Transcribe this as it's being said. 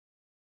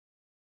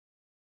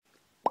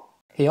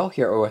Hey all,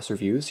 here at OS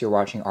Reviews. You're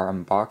watching our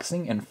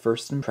unboxing and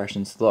first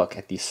impressions look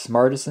at the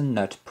Smartisan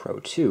Nut Pro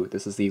 2.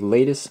 This is the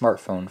latest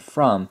smartphone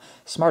from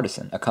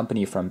Smartisan, a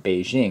company from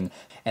Beijing.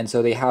 And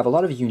so they have a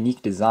lot of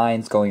unique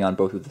designs going on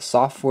both with the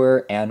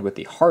software and with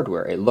the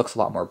hardware. It looks a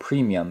lot more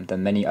premium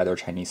than many other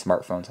Chinese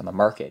smartphones on the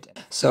market.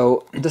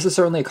 So this is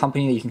certainly a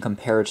company that you can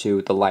compare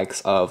to the likes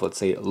of, let's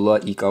say,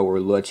 Le Eco or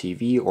Le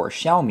TV or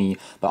Xiaomi,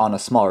 but on a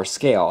smaller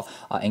scale,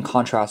 in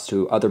contrast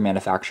to other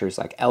manufacturers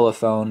like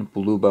Elephone,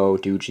 Bluebo,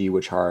 Doogee,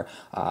 which are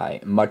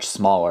much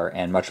smaller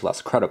and much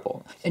less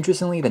credible.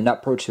 Interestingly, the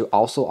Nut Pro 2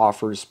 also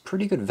offers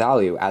pretty good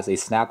value as a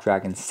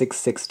Snapdragon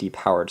 660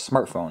 powered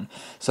smartphone.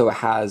 So it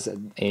has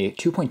a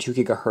 2.2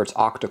 gigahertz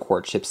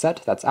octa-core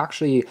chipset that's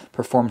actually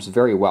performs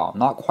very well.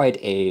 Not quite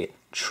a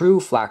true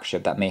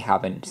flagship that may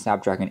have a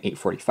Snapdragon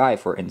 845,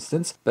 for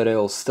instance, but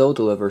it'll still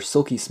deliver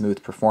silky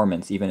smooth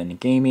performance even in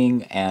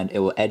gaming, and it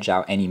will edge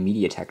out any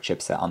MediaTek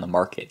chipset on the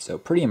market. So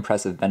pretty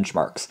impressive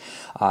benchmarks.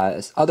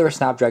 Other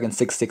Snapdragon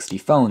 660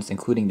 phones,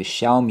 including the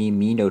Xiaomi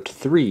Mi Note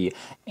 3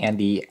 and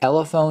the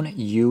Elephone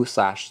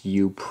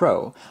U/U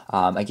Pro.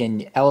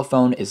 Again,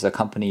 Elephone is a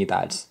company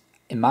that's,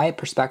 in my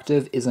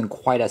perspective, isn't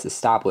quite as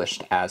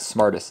established as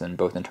Smartisan,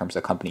 both in terms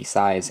of company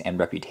size and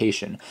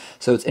reputation.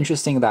 So it's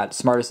interesting that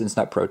Smartisan's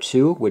Nut Pro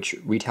 2, which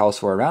retails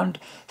for around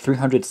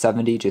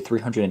 $370 to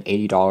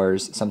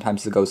 $380,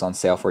 sometimes it goes on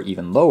sale for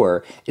even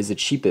lower, is the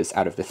cheapest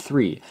out of the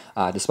three,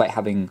 despite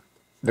having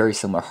very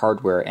similar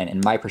hardware and,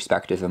 in my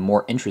perspective, a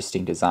more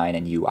interesting design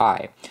and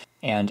UI.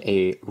 And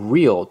a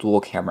real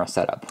dual camera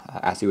setup,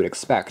 as you would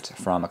expect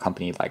from a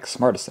company like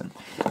Smartisan.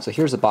 So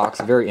here's a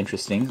box, very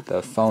interesting.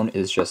 The phone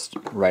is just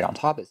right on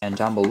top. And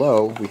down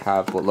below, we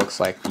have what looks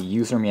like the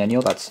user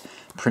manual that's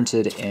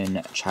printed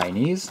in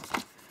Chinese.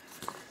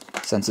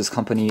 Since this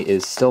company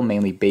is still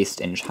mainly based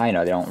in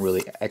China, they don't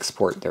really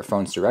export their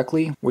phones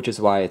directly, which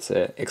is why it's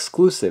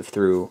exclusive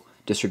through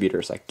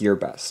distributors like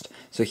GearBest.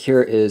 So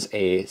here is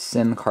a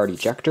SIM card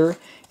ejector,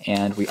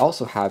 and we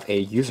also have a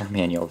user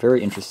manual.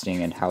 Very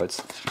interesting in how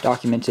it's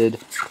documented.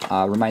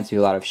 Reminds me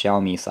a lot of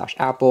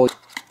Xiaomi/Apple.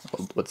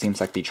 What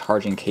seems like the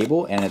charging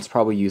cable, and it's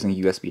probably using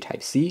USB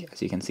Type-C,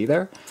 as you can see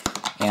there.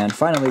 And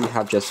finally, we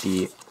have just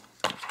the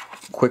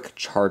quick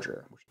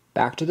charger.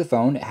 Back to the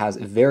phone, it has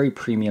very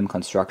premium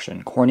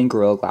construction, Corning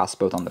Gorilla Glass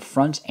both on the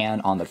front and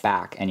on the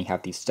back, and you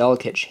have these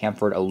delicate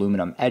chamfered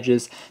aluminum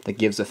edges that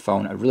gives the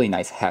phone a really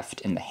nice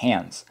heft in the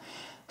hands.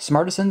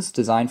 Smartisan's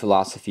design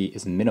philosophy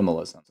is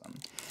minimalism.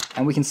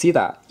 And we can see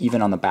that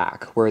even on the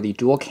back, where the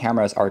dual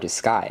cameras are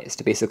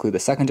disguised. Basically, the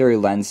secondary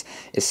lens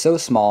is so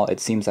small it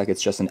seems like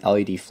it's just an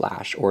LED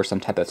flash or some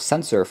type of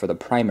sensor for the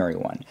primary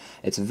one.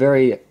 It's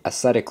very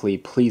aesthetically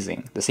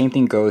pleasing. The same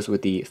thing goes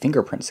with the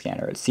fingerprint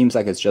scanner. It seems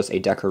like it's just a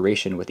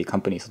decoration with the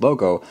company's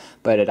logo,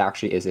 but it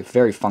actually is a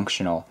very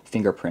functional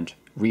fingerprint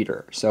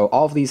reader. So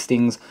all of these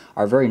things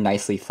are very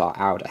nicely thought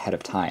out ahead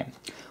of time.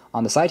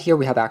 On the side here,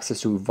 we have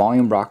access to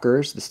volume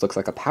rockers. This looks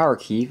like a power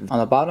key. On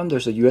the bottom,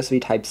 there's a USB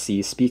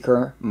Type-C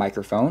speaker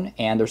microphone,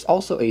 and there's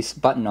also a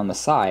button on the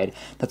side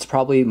that's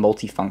probably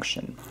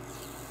multifunction.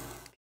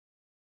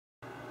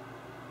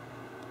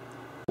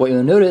 What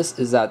you'll notice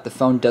is that the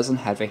phone doesn't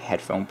have a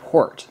headphone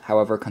port.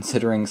 However,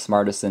 considering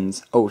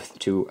Smartisan's oath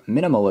to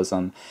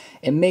minimalism,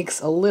 it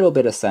makes a little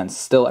bit of sense.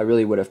 Still, I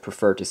really would have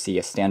preferred to see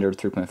a standard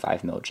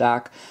 3.5mm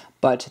jack,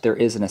 but there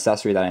is an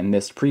accessory that I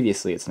missed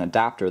previously. It's an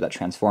adapter that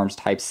transforms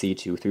Type-C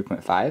to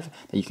 3.5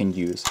 that you can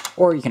use,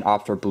 or you can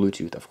opt for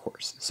Bluetooth, of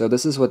course. So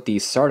this is what the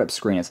startup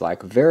screen is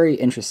like. Very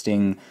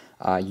interesting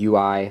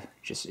UI,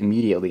 just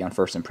immediately on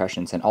first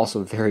impressions, and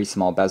also very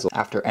small bezel.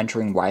 After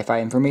entering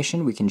Wi-Fi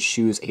information, we can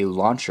choose a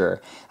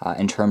launcher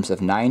in terms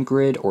of 9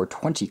 grid or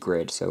 20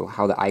 grid, so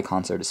how the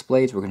icons are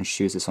displayed. We're going to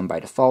choose this one by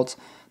default.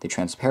 The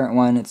transparent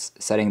one, it's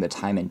setting the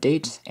time and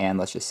date, and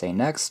let's just say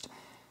next.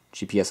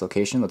 GPS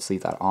location, let's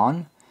leave that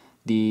on.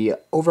 The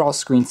overall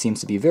screen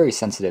seems to be very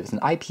sensitive. It's an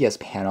IPS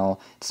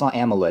panel. It's not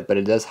AMOLED, but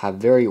it does have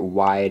very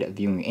wide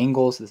viewing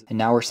angles. And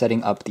now we're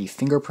setting up the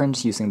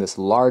fingerprint using this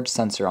large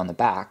sensor on the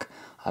back.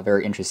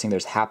 Very interesting.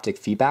 There's haptic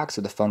feedback, so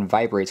the phone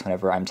vibrates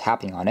whenever I'm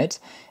tapping on it.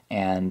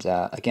 And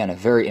again, a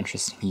very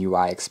interesting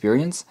UI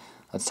experience.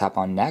 Let's tap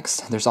on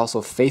next. There's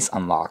also face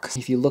unlock.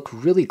 If you look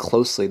really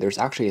closely, there's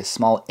actually a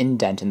small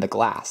indent in the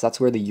glass. That's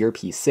where the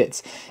earpiece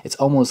sits. It's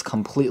almost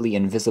completely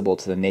invisible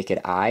to the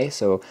naked eye.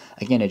 So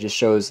again, it just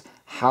shows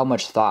how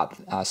much thought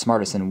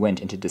Smartisan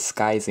went into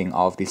disguising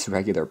all of these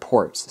regular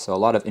ports. So a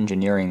lot of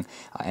engineering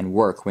and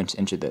work went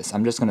into this.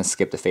 I'm just going to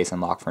skip the face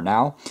unlock for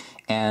now,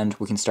 and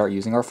we can start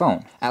using our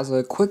phone. As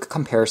a quick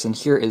comparison,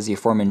 here is the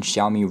aforementioned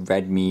Xiaomi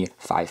Redmi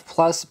 5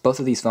 Plus. Both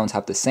of these phones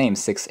have the same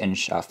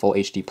 6-inch Full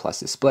HD Plus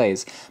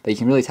displays, but you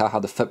can really tell how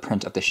the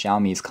footprint of the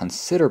Xiaomi is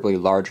considerably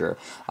larger,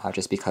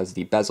 just because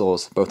the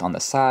bezels, both on the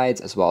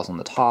sides as well as on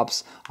the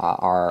tops,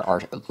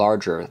 are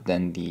larger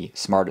than the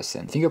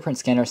Smartisan. Fingerprint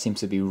scanner seems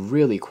to be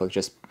really quick.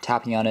 Just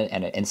tapping on it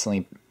and it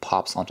instantly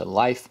pops onto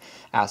life,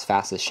 as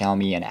fast as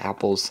Xiaomi and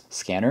Apple's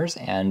scanners.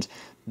 And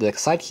the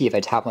side key, if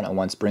I tap on it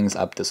once, brings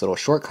up this little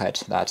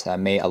shortcut that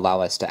may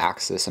allow us to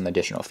access some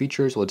additional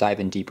features. We'll dive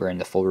in deeper in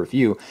the full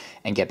review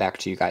and get back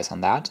to you guys on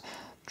that.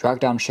 Drag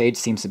down shade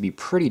seems to be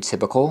pretty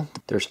typical.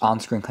 There's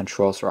on-screen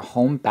controls for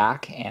home,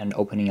 back, and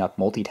opening up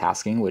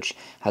multitasking, which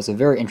has a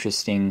very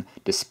interesting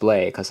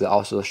display because it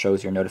also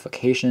shows your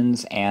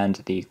notifications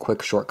and the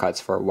quick shortcuts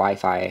for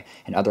Wi-Fi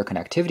and other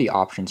connectivity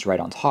options right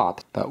on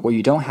top. But what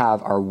you don't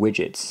have are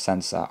widgets,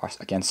 since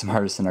again,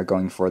 Smartisan are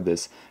going for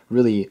this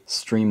really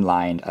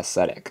streamlined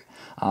aesthetic.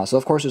 So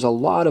of course there's a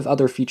lot of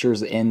other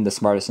features in the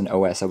Smartisan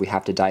OS that we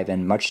have to dive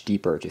in much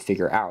deeper to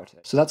figure out.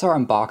 So that's our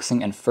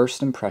unboxing and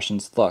first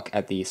impressions look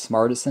at the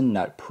Smartisan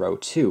Nut Pro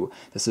 2.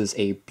 This is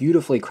a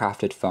beautifully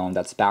crafted phone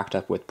that's backed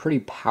up with pretty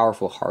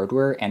powerful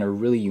hardware and a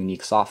really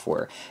unique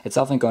software. It's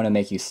definitely going to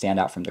make you stand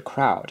out from the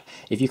crowd.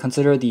 If you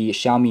consider the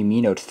Xiaomi Mi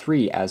Note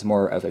 3 as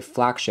more of a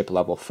flagship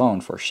level phone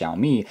for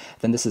Xiaomi,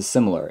 then this is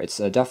similar. It's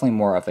definitely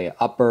more of a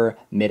upper,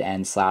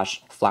 mid-end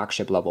 /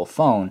 flagship level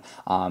phone,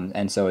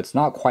 and so it's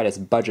not quite as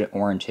budget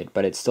oriented,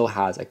 but it still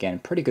has, again,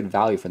 pretty good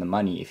value for the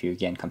money if you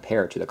again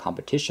compare it to the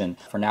competition.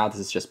 For now, this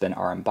has just been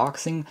our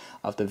unboxing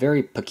of the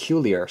very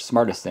peculiar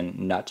Smartisan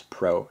Nut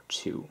Pro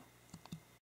 2.